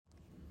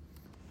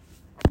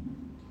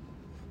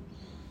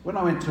When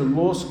I went to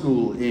law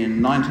school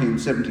in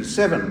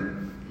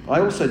 1977, I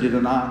also did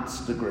an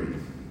arts degree.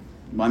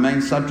 My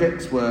main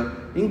subjects were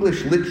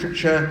English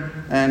literature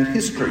and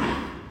history.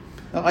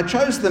 I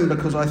chose them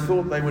because I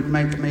thought they would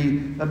make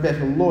me a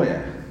better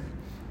lawyer,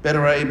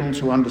 better able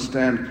to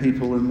understand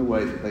people and the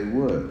way that they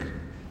work.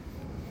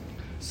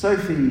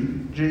 Sophie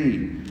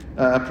G.,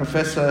 a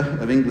professor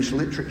of English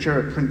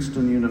literature at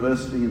Princeton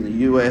University in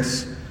the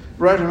US,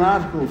 wrote an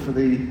article for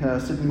the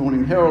Sydney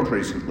Morning Herald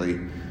recently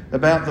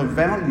about the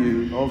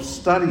value of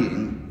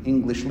studying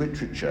English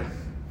literature.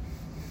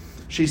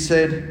 She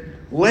said,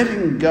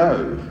 "Letting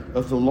go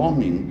of the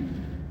longing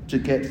to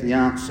get the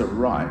answer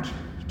right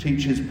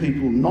teaches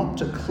people not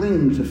to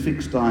cling to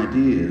fixed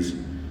ideas,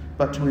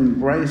 but to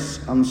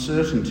embrace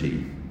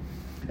uncertainty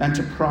and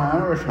to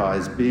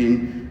prioritise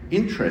being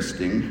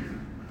interesting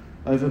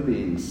over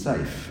being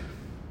safe.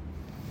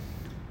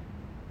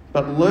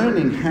 But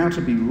learning how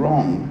to be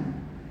wrong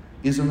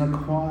is an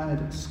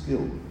acquired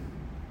skill."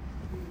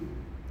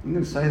 I'm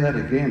going to say that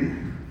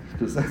again,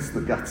 because that's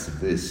the guts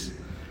of this.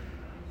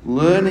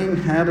 Learning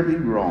how to be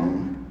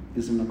wrong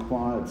is an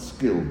acquired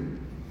skill.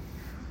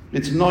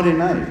 It's not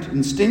innate.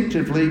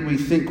 Instinctively, we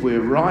think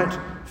we're right,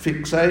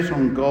 fixate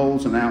on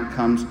goals and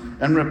outcomes,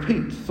 and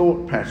repeat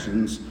thought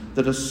patterns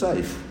that are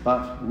safe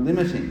but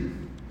limiting.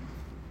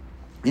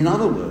 In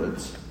other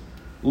words,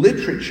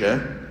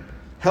 literature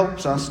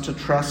helps us to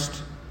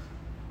trust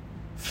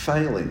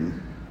failing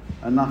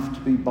enough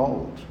to be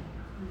bold.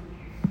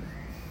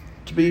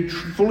 To be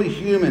fully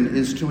human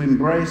is to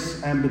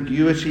embrace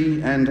ambiguity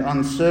and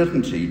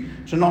uncertainty,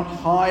 to not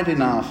hide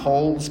in our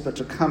holes, but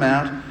to come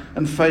out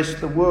and face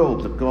the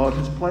world that God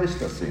has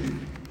placed us in.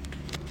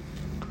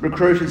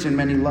 Recruiters in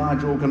many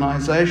large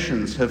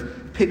organisations have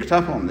picked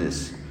up on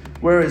this.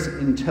 Whereas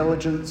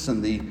intelligence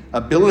and the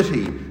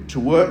ability to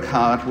work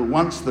hard were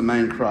once the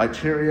main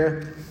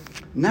criteria,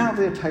 now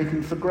they're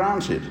taken for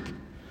granted.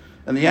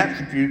 And the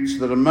attributes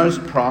that are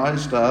most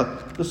prized are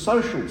the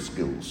social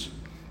skills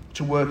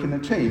to work in a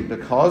team,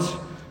 because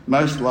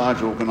most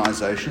large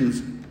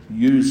organisations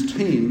use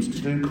teams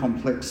to do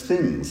complex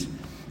things,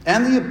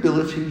 and the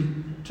ability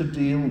to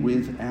deal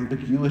with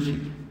ambiguity.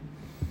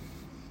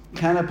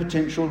 Can a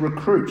potential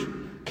recruit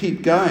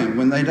keep going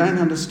when they don't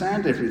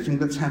understand everything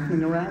that's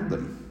happening around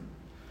them?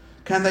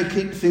 Can they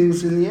keep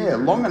things in the air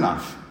long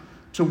enough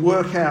to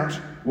work out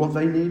what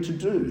they need to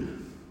do?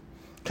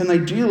 Can they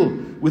deal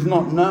with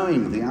not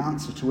knowing the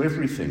answer to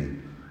everything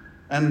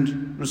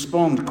and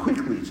respond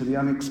quickly to the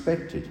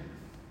unexpected?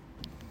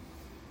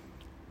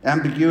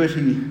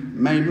 Ambiguity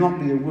may not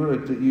be a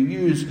word that you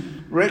use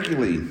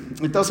regularly.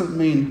 It doesn't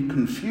mean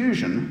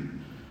confusion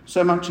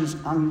so much as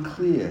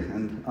unclear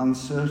and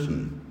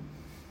uncertain.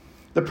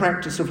 The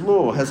practice of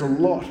law has a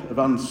lot of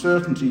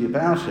uncertainty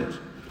about it.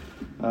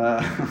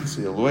 I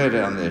see a lawyer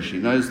down there, she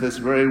knows this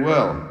very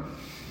well.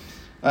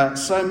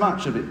 So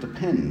much of it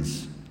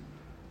depends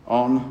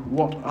on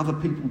what other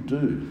people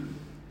do.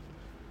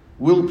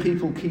 Will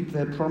people keep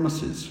their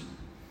promises?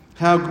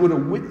 How good a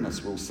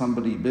witness will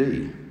somebody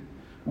be?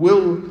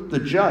 Will the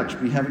judge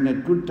be having a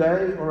good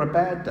day or a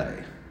bad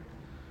day?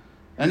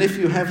 And if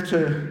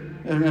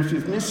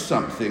you've missed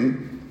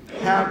something,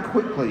 how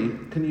quickly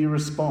can you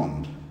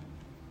respond?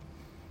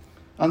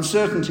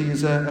 Uncertainty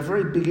is a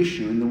very big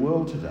issue in the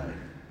world today.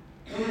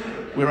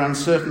 We're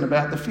uncertain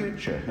about the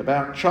future,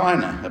 about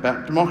China,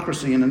 about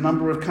democracy in a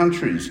number of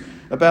countries,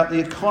 about the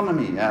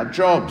economy, our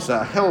jobs,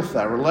 our health,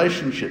 our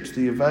relationships,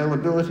 the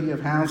availability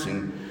of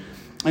housing,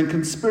 and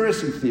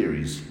conspiracy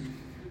theories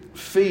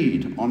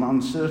feed on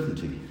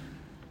uncertainty.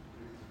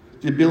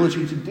 The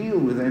ability to deal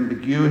with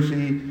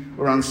ambiguity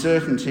or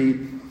uncertainty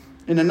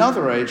in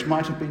another age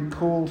might have been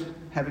called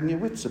having your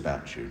wits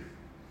about you.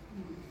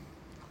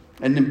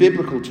 And in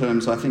biblical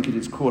terms, I think it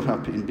is caught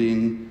up in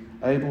being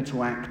able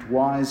to act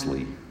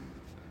wisely,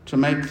 to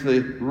make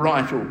the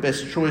right or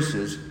best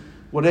choices,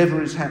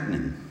 whatever is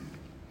happening.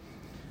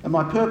 And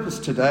my purpose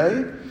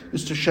today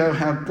is to show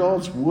how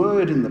God's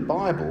word in the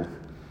Bible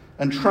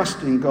and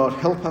trust in God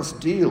help us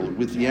deal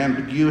with the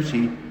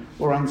ambiguity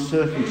or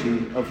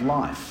uncertainty of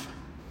life.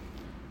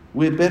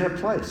 We're better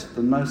placed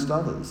than most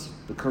others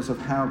because of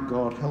how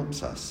God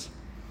helps us.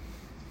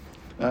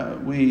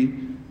 We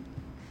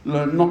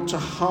learn not to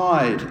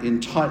hide in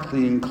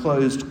tightly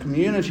enclosed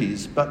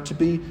communities, but to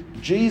be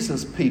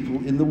Jesus people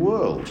in the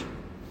world,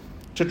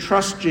 to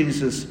trust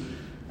Jesus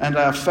and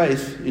our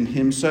faith in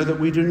him so that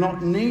we do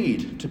not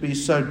need to be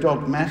so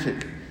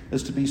dogmatic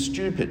as to be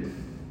stupid,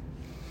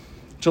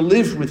 to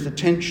live with the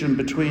tension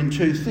between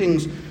two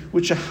things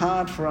which are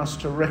hard for us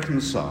to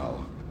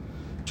reconcile,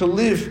 to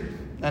live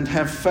and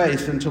have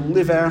faith and to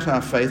live out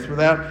our faith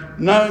without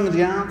knowing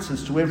the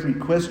answers to every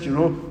question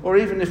or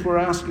even if we're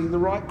asking the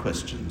right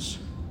questions.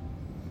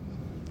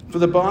 For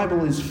the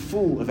Bible is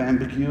full of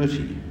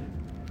ambiguity,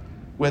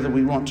 whether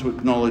we want to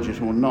acknowledge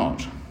it or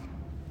not.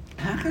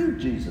 How can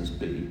Jesus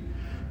be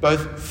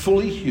both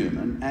fully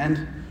human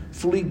and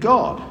fully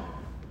God?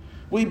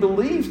 We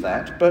believe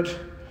that, but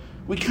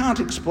we can't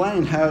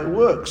explain how it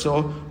works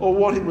or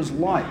what it was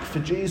like for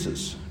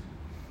Jesus.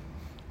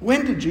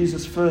 When did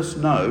Jesus first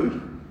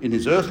know, in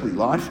his earthly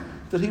life,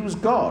 that he was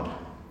God,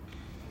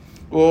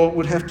 or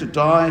would have to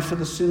die for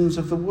the sins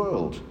of the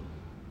world.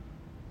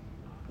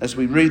 As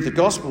we read the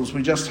Gospels,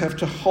 we just have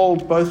to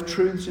hold both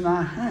truths in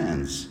our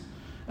hands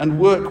and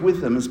work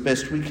with them as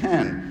best we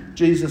can.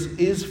 Jesus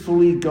is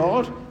fully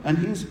God and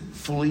he's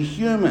fully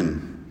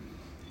human.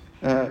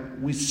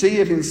 We see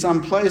it in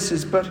some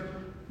places, but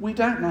we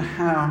don't know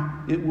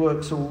how it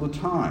works all the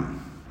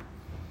time.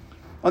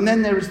 And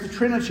then there is the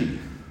Trinity.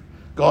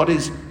 God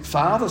is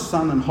Father,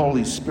 Son, and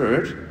Holy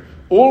Spirit,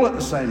 all at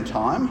the same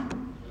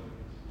time.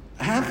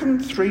 How can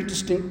three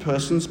distinct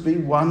persons be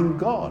one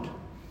God?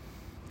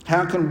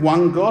 How can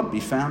one God be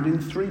found in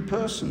three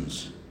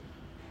persons?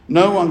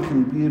 No one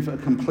can give a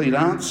complete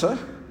answer,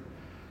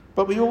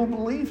 but we all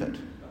believe it.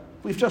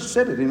 We've just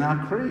said it in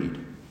our creed.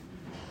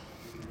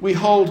 We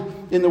hold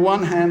in the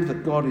one hand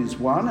that God is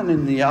one, and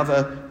in the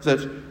other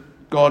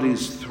that God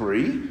is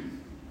three.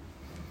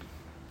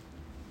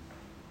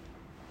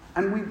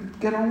 And we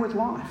get on with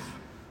life.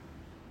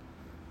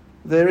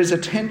 There is a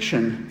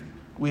tension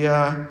we've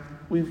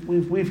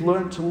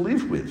learned to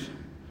live with,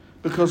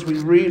 because we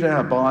read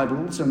our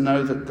Bibles and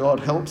know that God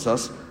helps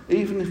us,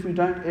 even if we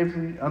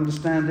don't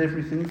understand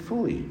everything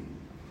fully.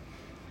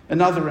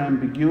 Another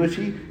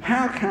ambiguity: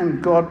 how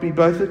can God be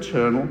both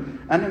eternal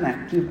and an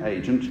active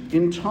agent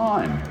in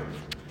time?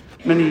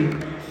 Many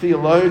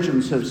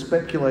theologians have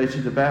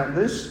speculated about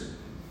this,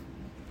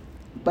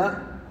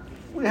 but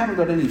we haven't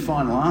got any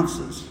final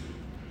answers.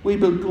 We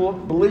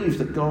believe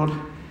that God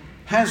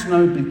has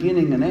no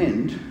beginning and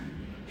end.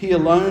 He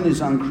alone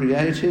is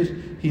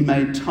uncreated. He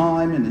made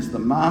time and is the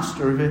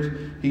master of it.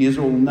 He is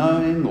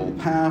all-knowing,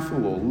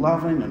 all-powerful,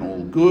 all-loving, and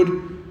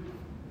all-good.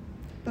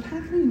 But how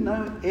can he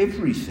know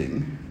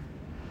everything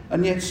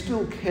and yet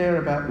still care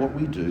about what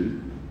we do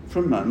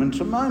from moment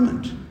to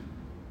moment?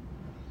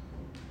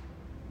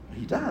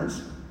 He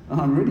does,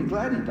 and I'm really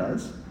glad he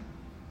does.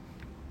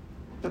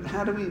 But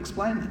how do we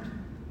explain it?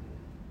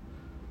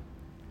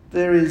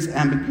 There is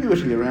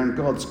ambiguity around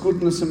God's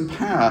goodness and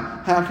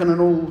power. How can an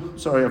all-loving,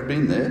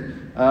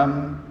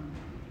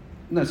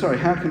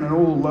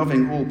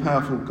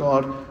 all-powerful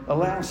God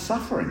allow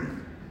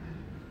suffering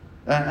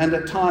and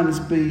at times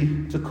be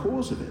the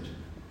cause of it?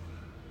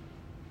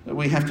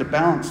 We have to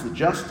balance the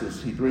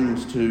justice he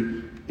brings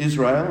to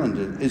Israel and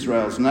to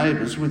Israel's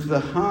neighbours with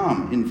the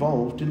harm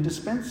involved in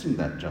dispensing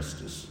that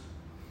justice.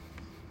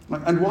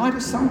 And why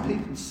do some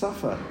people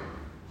suffer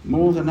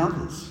more than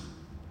others?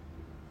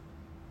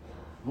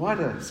 Why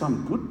do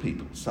some good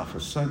people suffer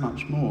so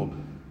much more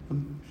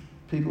than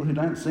people who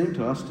don't seem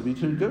to us to be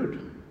too good?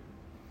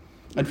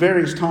 At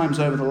various times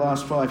over the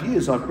last 5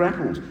 years, I've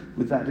grappled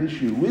with that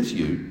issue with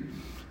you,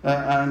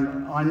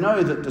 and I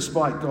know that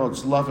despite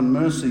God's love and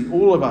mercy,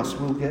 all of us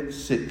will get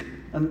sick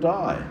and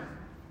die,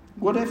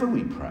 whatever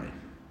we pray.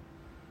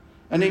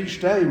 And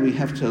each day we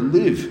have to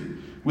live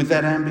with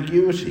that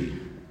ambiguity.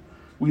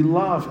 We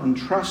love and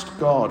trust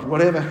God,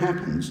 whatever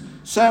happens.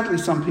 Sadly,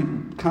 some people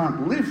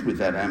can't live with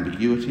that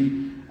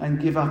ambiguity and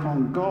give up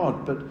on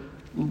God, but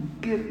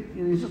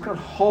you've just got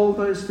to hold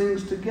those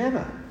things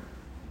together.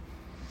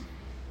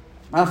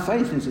 Our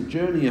faith is a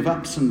journey of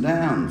ups and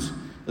downs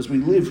as we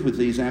live with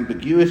these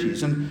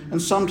ambiguities,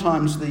 and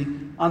sometimes the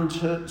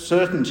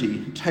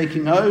uncertainty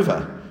taking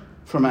over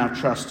from our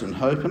trust and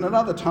hope, and at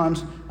other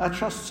times our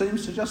trust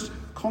seems to just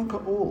conquer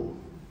all.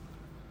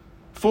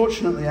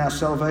 Fortunately, our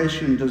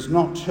salvation does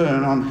not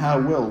turn on how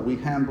well we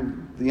handle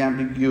the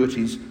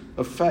ambiguities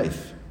of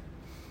faith.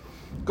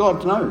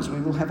 God knows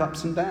we will have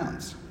ups and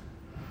downs.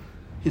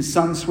 His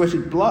Son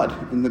sweated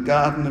blood in the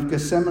Garden of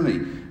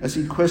Gethsemane as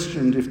he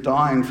questioned if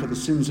dying for the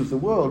sins of the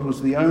world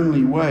was the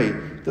only way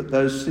that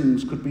those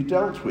sins could be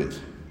dealt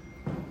with.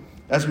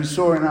 As we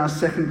saw in our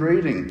second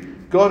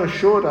reading, God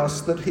assured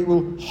us that he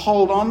will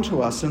hold on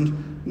to us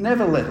and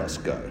never let us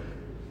go,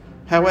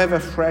 however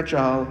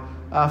fragile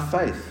our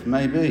faith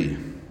may be.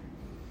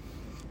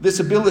 This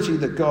ability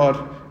that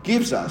God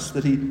gives us,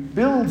 that he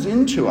builds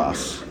into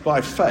us by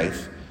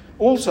faith,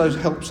 also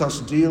helps us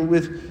deal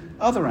with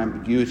other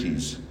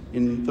ambiguities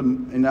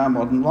in our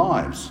modern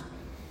lives.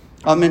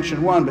 I'll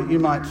mention one, but you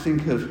might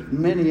think of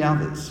many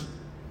others.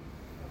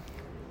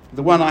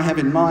 The one I have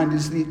in mind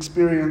is the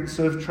experience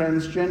of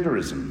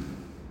transgenderism.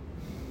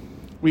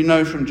 We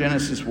know from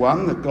Genesis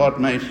 1 that God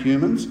made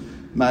humans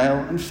male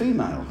and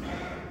female.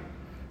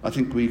 I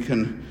think we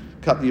can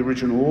cut the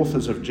original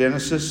authors of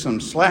Genesis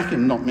some slack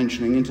in not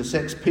mentioning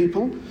intersex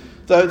people,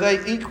 though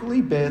they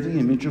equally bear the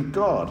image of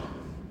God.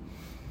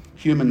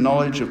 Human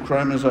knowledge of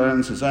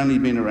chromosomes has only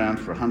been around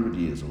for 100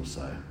 years or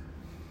so.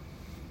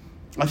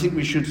 I think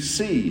we should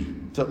see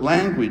that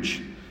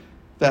language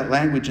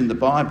in the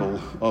Bible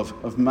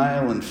of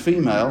male and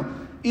female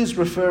is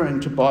referring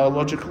to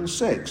biological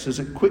sex, as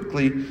it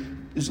quickly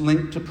is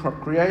linked to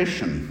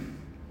procreation.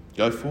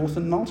 Go forth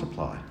and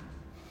multiply.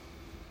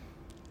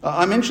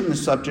 I mention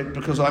this subject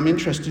because I'm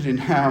interested in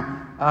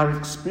how our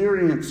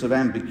experience of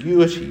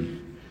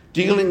ambiguity,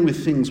 dealing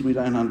with things we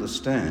don't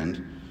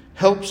understand,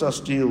 helps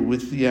us deal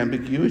with the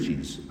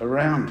ambiguities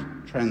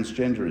around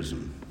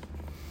transgenderism.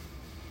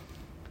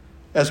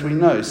 As we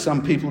know,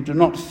 some people do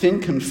not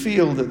think and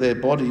feel that their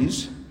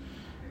bodies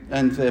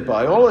and their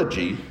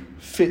biology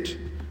fit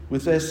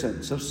with their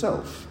sense of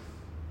self.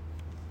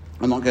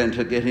 I'm not going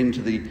to get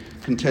into the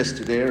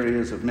contested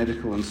areas of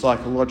medical and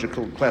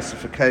psychological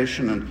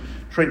classification and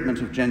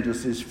treatment of gender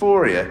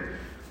dysphoria.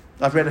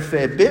 I've read a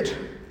fair bit,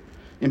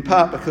 in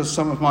part because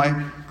some of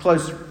my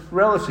close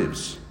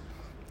relatives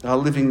are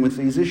living with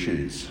these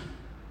issues.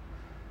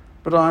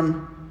 But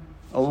I'm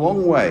a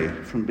long way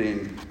from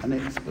being an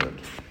expert.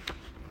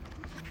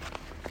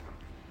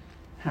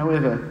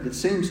 However, it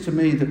seems to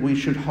me that we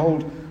should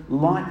hold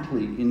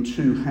lightly in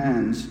two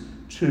hands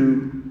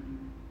two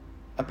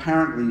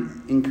apparently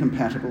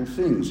incompatible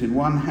things. In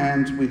one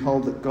hand, we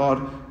hold that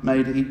God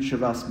made each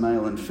of us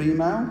male and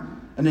female,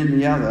 and in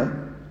the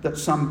other, that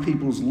some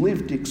people's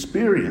lived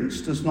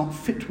experience does not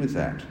fit with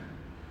that.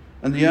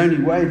 And the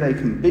only way they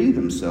can be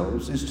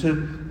themselves is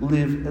to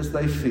live as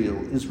they feel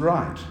is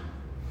right.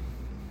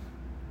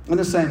 And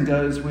the same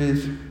goes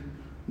with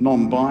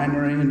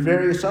non-binary and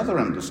various other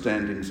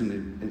understandings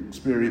and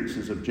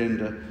experiences of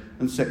gender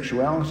and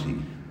sexuality.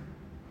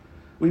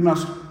 We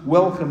must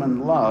welcome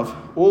and love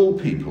all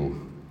people,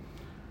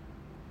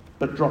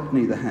 but drop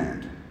neither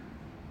hand.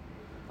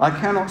 I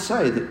cannot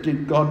say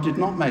that God did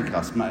not make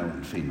us male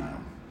and female,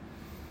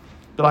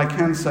 but I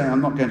can say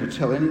I'm not going to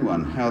tell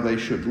anyone how they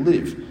should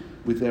live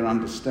with their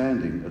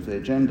understanding of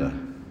their gender.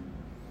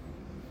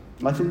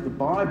 I think the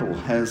Bible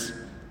has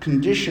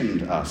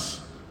conditioned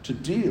us to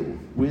deal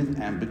with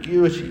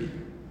ambiguity.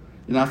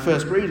 In our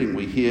first reading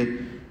we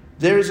hear,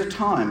 there is a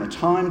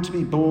time to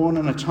be born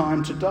and a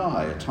time to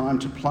die, a time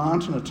to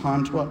plant and a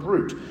time to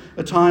uproot,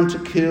 a time to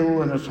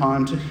kill and a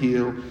time to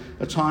heal,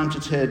 a time to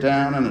tear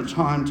down and a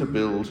time to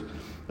build,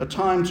 a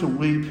time to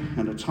weep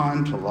and a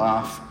time to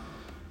laugh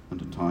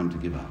and a time to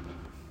give up.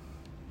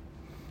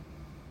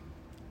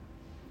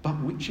 But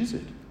which is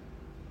it?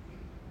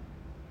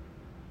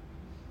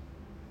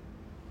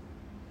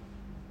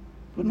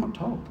 We're not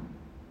told.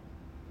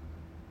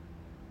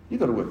 You've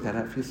got to work that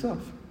out for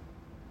yourself.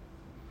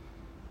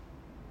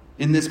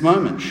 In this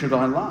moment, should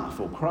I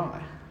laugh or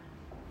cry?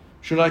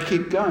 Should I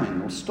keep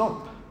going or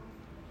stop?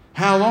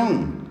 How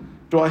long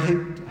do I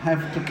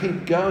have to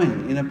keep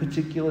going in a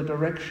particular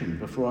direction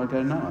before I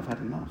go, no, I've had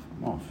enough,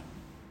 I'm off?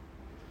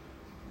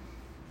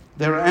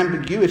 There are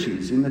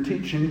ambiguities in the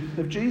teaching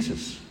of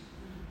Jesus.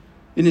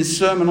 In his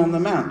Sermon on the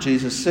Mount,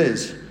 Jesus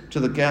says to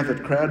the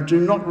gathered crowd, do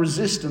not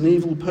resist an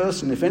evil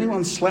person. If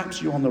anyone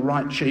slaps you on the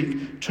right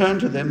cheek, turn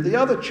to them the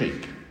other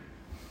cheek.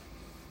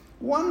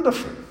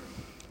 Wonderful.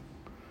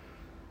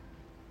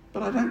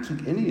 But I don't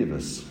think any of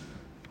us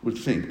would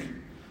think,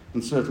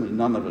 and certainly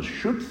none of us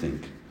should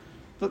think,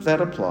 that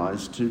that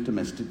applies to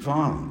domestic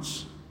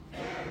violence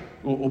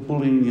or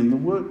bullying in the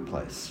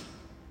workplace.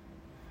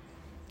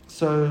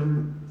 So,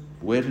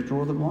 where to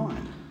draw the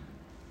line?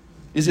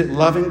 Is it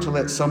loving to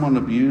let someone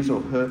abuse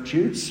or hurt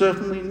you?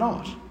 Certainly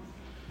not.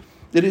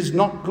 It is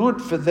not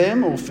good for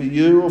them or for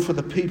you or for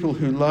the people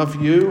who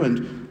love you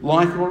and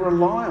like or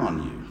rely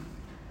on you.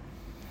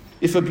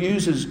 If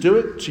abusers do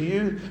it to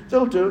you,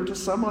 they'll do it to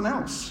someone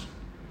else.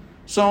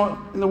 So,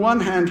 on the one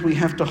hand, we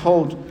have to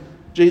hold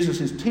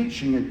Jesus'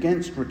 teaching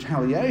against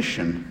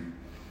retaliation,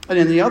 and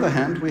in the other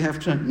hand, we have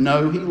to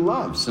know he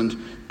loves and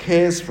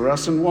cares for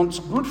us and wants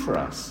good for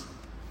us.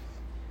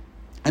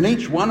 And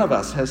each one of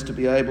us has to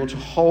be able to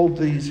hold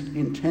these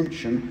in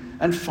tension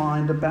and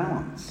find a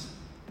balance.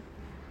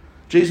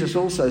 Jesus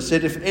also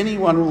said, if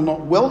anyone will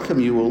not welcome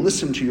you or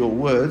listen to your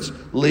words,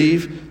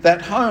 leave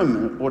that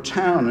home or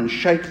town and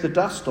shake the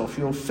dust off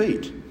your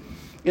feet.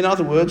 In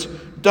other words,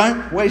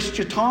 don't waste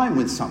your time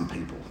with some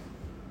people.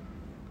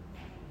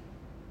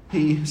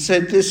 He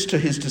said this to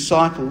his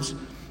disciples,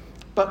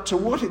 but to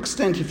what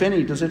extent, if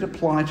any, does it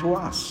apply to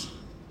us?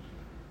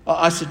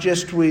 I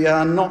suggest we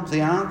are not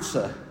the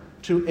answer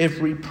to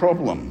every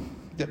problem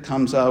that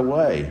comes our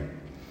way.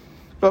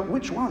 But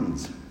which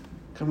ones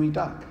can we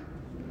duck?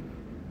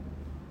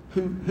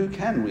 Who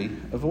can we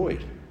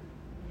avoid?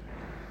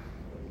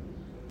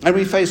 And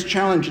we face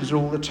challenges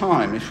all the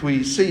time. If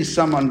we see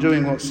someone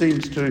doing what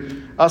seems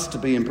to us to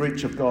be in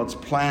breach of God's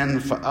plan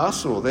for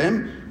us or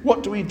them,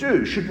 what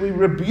do? Should we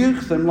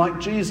rebuke them like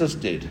Jesus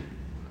did?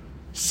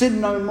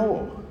 Sin no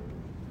more.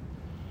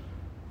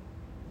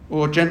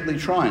 Or gently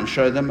try and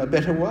show them a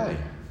better way?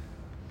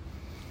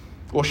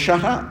 Or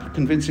shut up,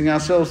 convincing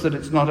ourselves that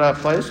it's not our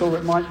place or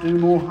it might do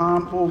more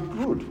harm or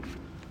good?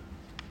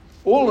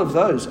 All of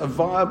those are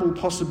viable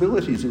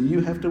possibilities, and you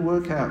have to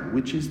work out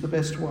which is the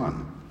best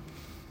one.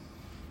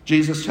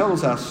 Jesus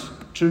tells us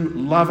to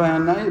love our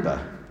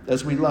neighbour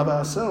as we love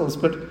ourselves,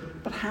 but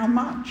how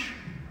much?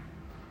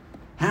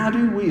 How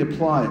do we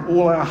apply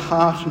all our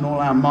heart and all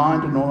our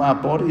mind and all our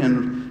body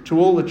and to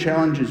all the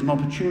challenges and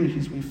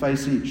opportunities we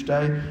face each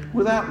day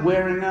without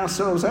wearing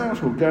ourselves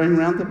out or going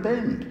round the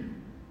bend?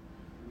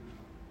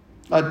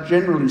 I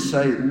generally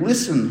say,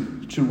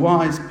 listen to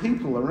wise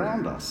people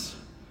around us.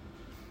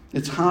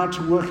 It's hard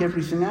to work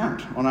everything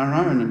out on our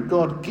own, and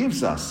God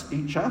gives us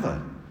each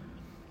other.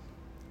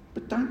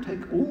 But don't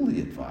take all the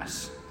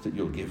advice that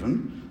you're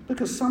given,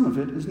 because some of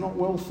it is not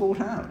well thought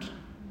out.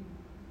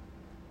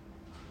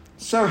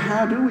 So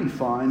how do we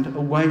find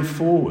a way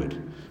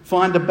forward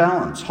find a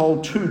balance,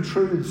 hold two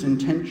truths in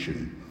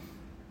tension.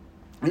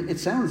 It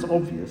sounds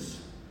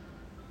obvious,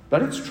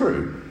 but it's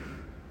true.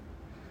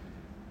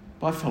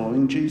 By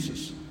following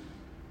Jesus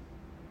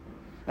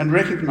and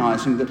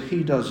recognising that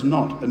he does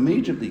not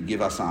immediately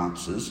give us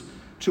answers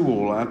to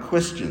all our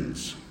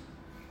questions.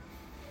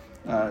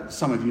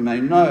 Some of you may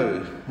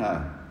know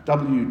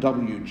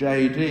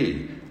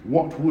WWJD,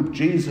 what would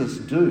Jesus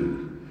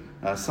do?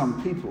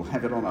 Some people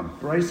have it on a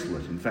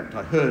bracelet. In fact,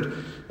 I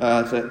heard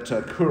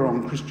that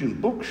Koorong Christian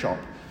Bookshop,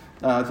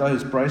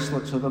 those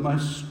bracelets are the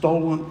most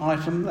stolen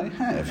item they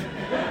have.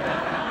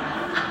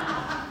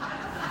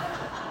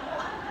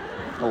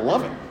 I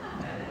love it.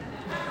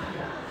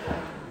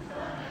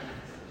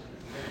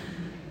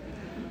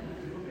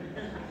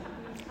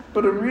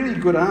 But a really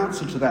good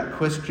answer to that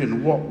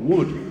question, what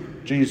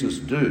would Jesus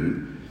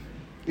do,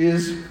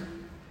 is,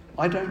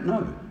 I don't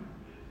know.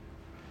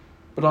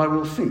 But I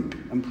will think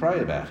and pray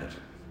about it.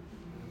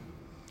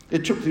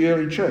 It took the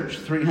early church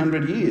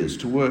 300 years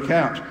to work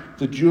out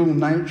the dual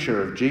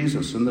nature of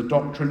Jesus and the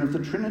doctrine of the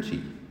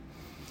Trinity.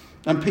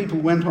 And people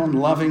went on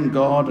loving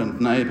God and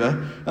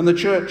neighbour, and the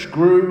church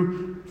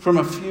grew from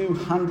a few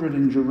hundred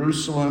in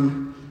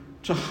Jerusalem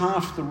to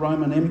half the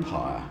Roman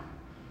Empire,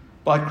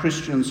 by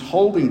Christians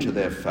holding to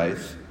their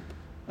faith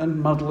and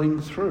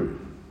muddling through.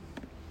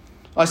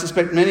 I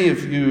suspect many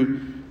of you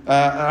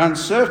are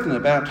uncertain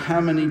about how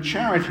many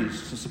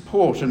charities to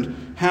support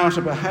and how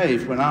to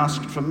behave when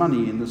asked for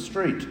money in the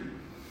street.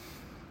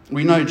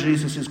 We know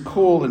Jesus'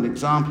 call and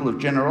example of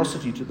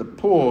generosity to the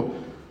poor,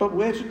 but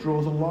where to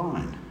draw the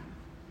line?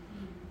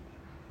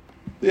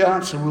 The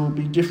answer will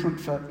be different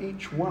for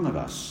each one of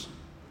us,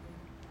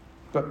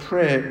 but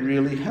prayer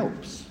really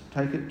helps.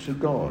 Take it to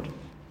God.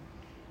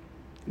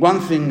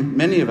 One thing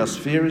many of us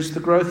fear is the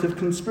growth of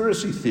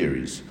conspiracy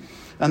theories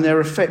and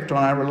their effect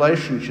on our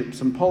relationships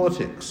and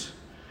politics.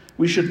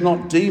 We should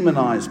not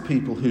demonise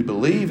people who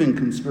believe in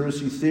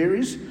conspiracy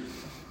theories,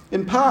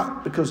 in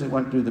part because it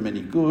won't do them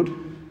any good,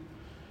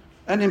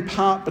 and in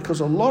part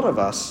because a lot of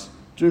us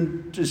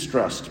do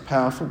distrust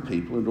powerful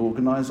people and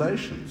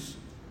organisations.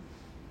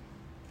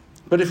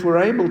 But if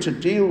we're able to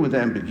deal with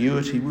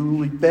ambiguity, we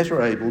will be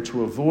better able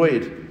to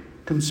avoid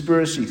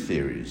conspiracy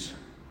theories.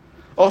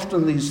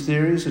 Often these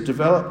theories are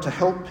developed to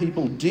help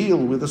people deal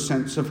with a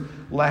sense of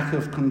lack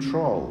of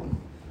control,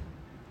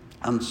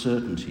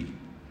 uncertainty.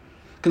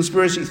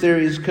 Conspiracy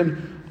theories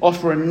can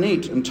offer a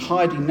neat and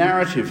tidy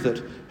narrative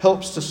that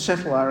helps to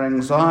settle our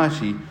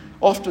anxiety,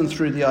 often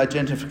through the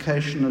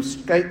identification of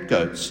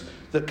scapegoats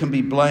that can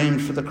be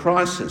blamed for the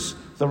crisis: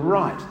 the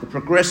right, the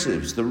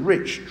progressives, the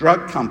rich,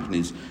 drug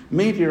companies,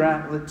 media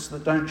outlets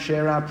that don't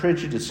share our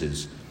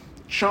prejudices,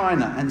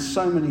 China, and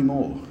so many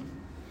more.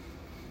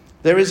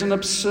 There is an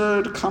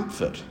absurd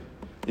comfort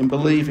in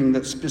believing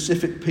that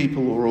specific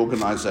people or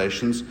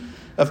organisations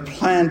have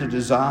planned a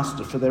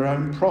disaster for their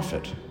own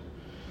profit,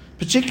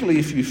 particularly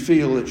if you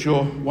feel that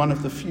you're one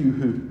of the few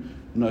who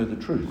know the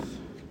truth.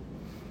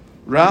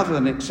 Rather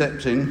than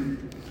accepting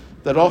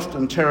that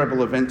often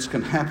terrible events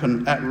can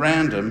happen at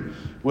random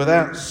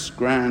without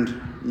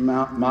grand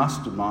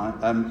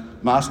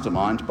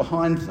mastermind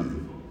behind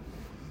them.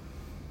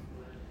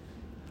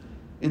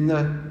 In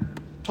the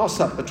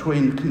toss-up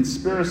between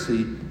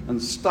conspiracy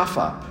and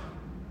stuff-up,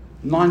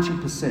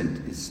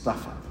 90% is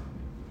stuff-up.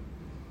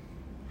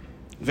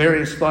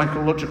 Various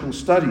psychological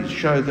studies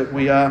show that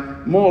we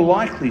are more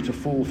likely to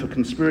fall for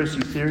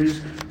conspiracy theories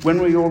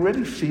when we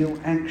already feel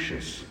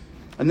anxious.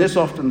 And this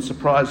often,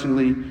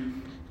 surprisingly,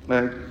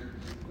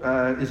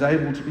 is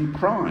able to be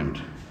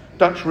primed.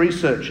 Dutch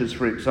researchers,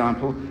 for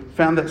example,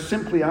 found that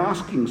simply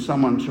asking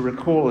someone to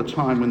recall a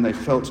time when they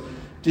felt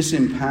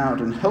disempowered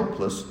and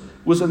helpless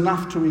was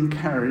enough to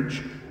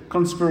encourage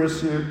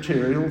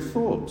conspiratorial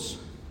thoughts.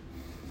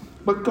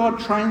 But God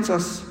trains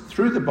us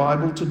through the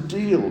Bible to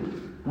deal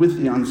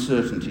with the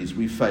uncertainties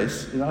we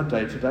face in our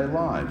day-to-day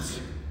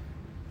lives.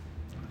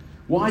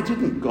 Why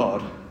didn't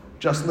God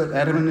just let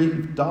Adam and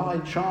Eve die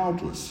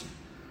childless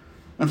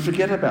and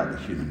forget about the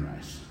human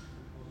race?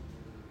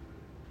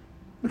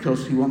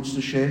 Because he wants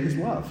to share his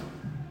love.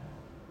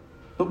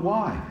 But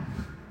why?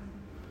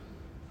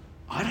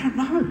 I don't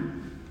know.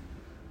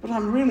 But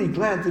I'm really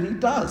glad that he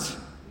does.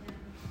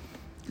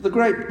 The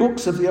great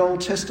books of the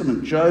Old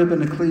Testament, Job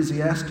and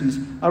Ecclesiastes,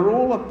 are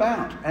all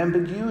about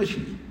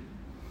ambiguity.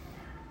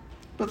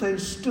 But they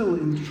still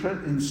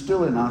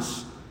instill in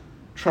us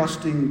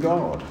trusting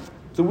God.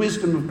 The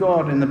wisdom of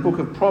God in the book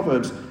of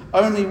Proverbs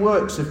only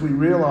works if we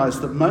realise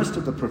that most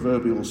of the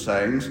proverbial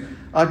sayings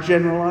are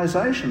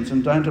generalisations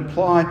and don't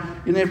apply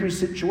in every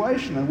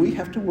situation, and we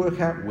have to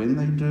work out when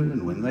they do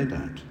and when they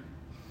don't.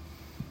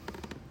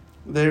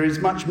 There is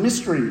much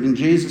mystery in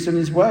Jesus and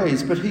his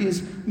ways, but he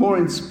is more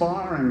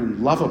inspiring and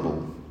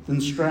lovable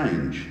than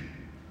strange.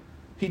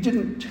 He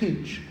didn't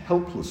teach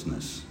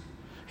helplessness.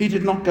 He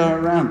did not go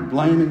around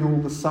blaming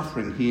all the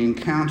suffering he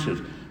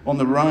encountered on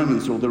the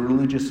Romans or the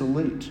religious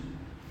elite.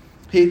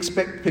 He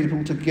expects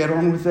people to get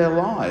on with their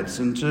lives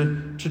and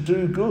to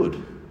do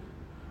good.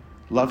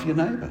 Love your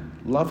neighbour.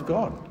 Love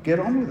God. Get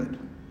on with it.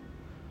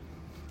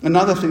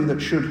 Another thing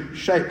that should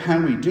shape how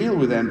we deal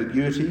with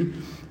ambiguity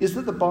is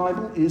that the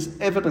Bible is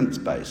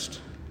evidence-based.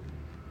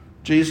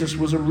 Jesus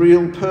was a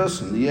real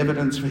person. The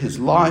evidence for his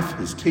life,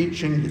 his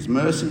teaching, his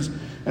mercies,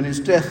 and his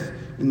death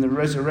in the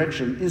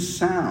resurrection is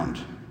sound.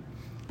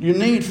 You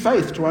need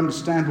faith to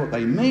understand what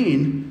they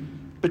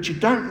mean, but you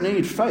don't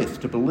need faith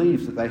to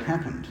believe that they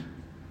happened.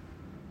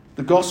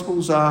 The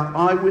Gospels are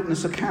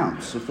eyewitness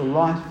accounts of the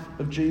life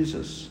of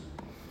Jesus.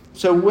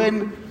 So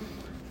when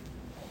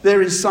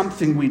there is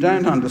something we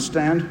don't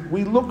understand,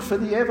 we look for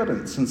the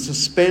evidence and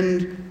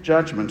suspend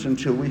judgment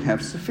until we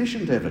have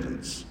sufficient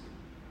evidence.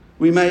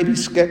 We may be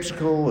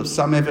sceptical of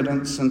some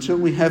evidence until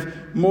we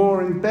have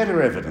more and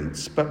better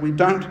evidence, but we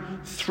don't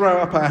throw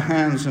up our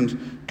hands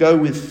and go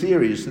with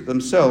theories that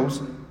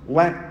themselves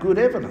lack good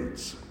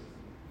evidence.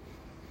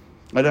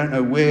 I don't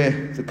know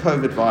where the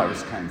COVID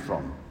virus came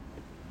from.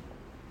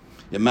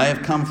 It may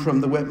have come from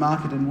the wet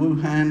market in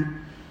Wuhan,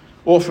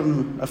 or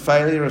from a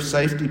failure of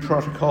safety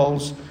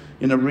protocols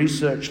in a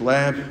research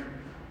lab,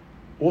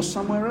 or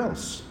somewhere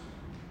else.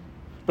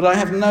 But I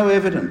have no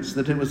evidence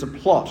that it was a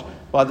plot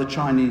by the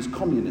Chinese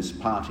Communist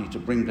Party to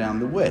bring down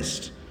the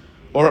West,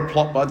 or a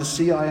plot by the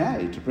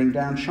CIA to bring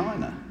down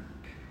China.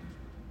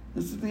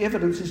 The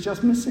evidence is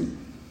just missing.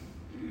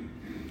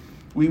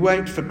 We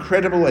wait for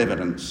credible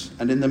evidence,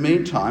 and in the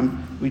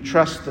meantime, we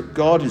trust that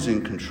God is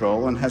in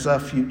control and has our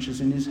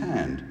futures in his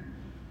hand.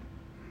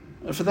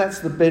 For that's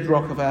the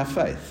bedrock of our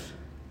faith.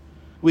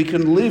 We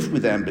can live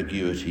with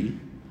ambiguity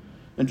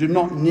and do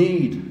not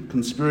need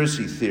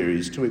conspiracy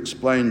theories to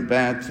explain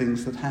bad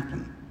things that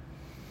happen.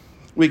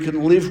 We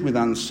can live with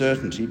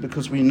uncertainty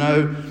because we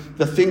know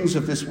the things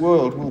of this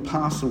world will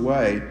pass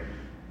away,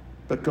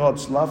 but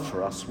God's love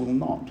for us will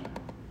not.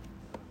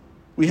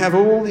 We have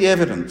all the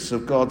evidence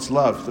of God's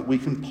love that we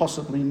can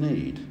possibly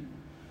need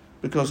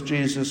because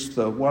Jesus,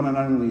 the one and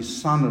only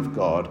Son of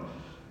God,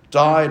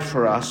 died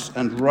for us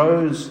and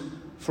rose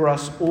for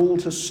us all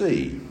to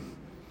see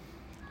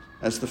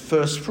as the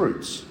first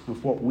fruits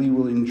of what we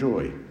will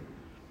enjoy.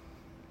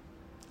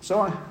 So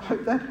I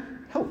hope that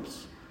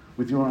helps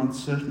with your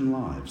uncertain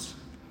lives.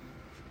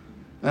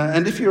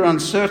 And if you're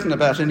uncertain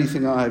about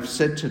anything I've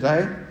said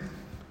today,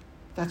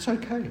 that's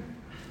okay.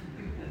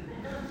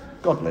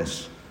 God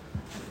bless.